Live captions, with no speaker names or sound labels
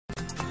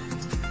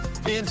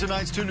In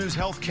tonight's 2 News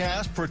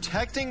Healthcast,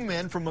 protecting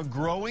men from a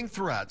growing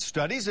threat.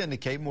 Studies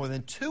indicate more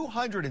than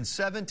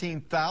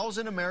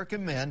 217,000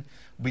 American men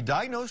will be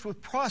diagnosed with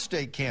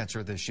prostate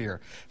cancer this year.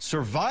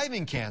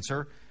 Surviving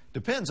cancer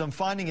depends on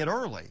finding it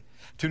early.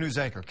 2 News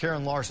anchor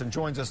Karen Larson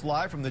joins us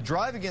live from the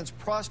Drive Against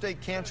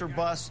Prostate Cancer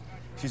bus.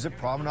 She's at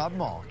Promenade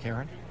Mall.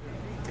 Karen?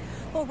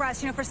 Well,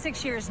 Russ, for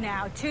 6 years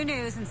now, 2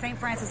 News and St.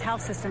 Francis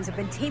Health Systems have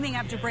been teaming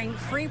up to bring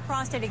free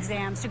prostate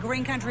exams to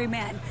Green Country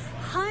men.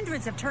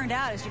 Hundreds have turned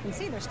out. As you can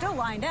see, they're still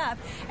lined up,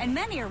 and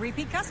many are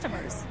repeat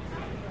customers.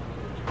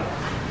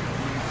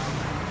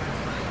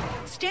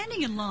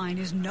 Standing in line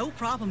is no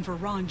problem for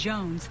Ron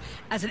Jones.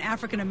 As an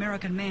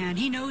African-American man,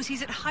 he knows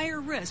he's at higher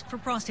risk for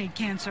prostate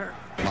cancer.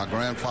 My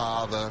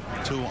grandfather,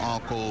 2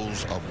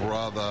 uncles, a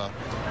brother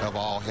have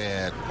all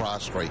had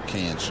prostate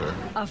cancer.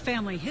 A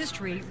family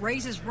history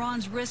raises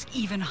Ron's risk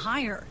even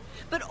higher.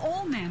 But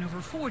all men over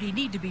 40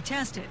 need to be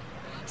tested.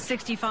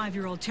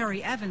 65-year-old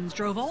Terry Evans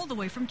drove all the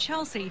way from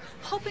Chelsea,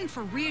 hoping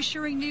for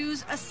reassuring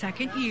news a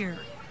second year.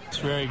 It's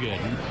very good.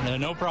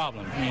 No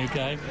problem.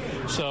 Okay.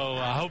 So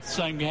I hope the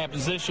same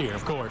happens this year,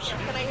 of course.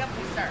 Can I help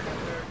you, sir?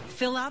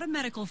 Fill out a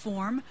medical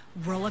form,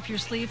 roll up your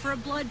sleeve for a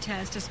blood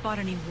test to spot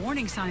any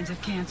warning signs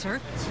of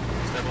cancer.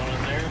 Step on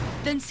in there.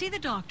 Then see the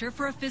doctor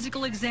for a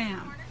physical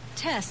exam.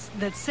 Tests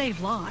that save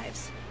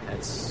lives.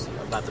 It's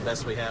about the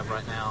best we have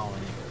right now,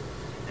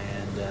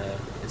 and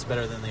it's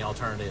better than the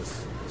alternative,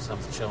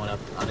 something showing up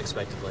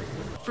unexpectedly.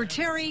 For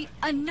Terry,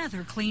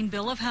 another clean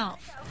bill of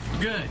health.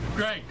 Good.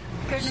 Great.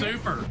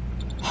 Super.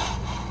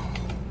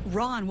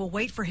 Ron will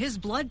wait for his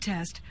blood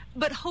test,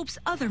 but hopes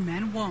other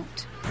men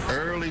won't.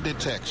 Early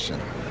detection,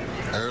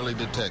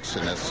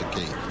 that's the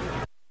key.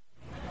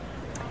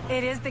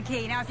 It is the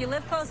key. Now, if you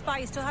live close by,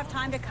 you still have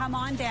time to come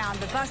on down.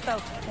 The bus, though,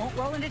 won't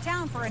roll into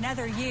town for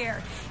another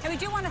year. And we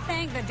do want to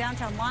thank the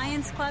Downtown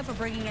Lions Club for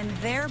bringing in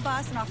their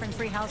bus and offering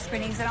free health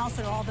screenings, and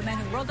also all the men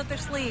who rolled up their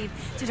sleeve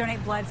to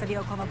donate blood for the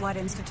Oklahoma Blood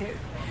Institute.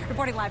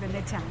 Reporting live in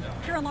Midtown,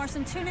 Karen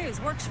Larson, 2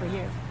 News, works for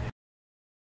you.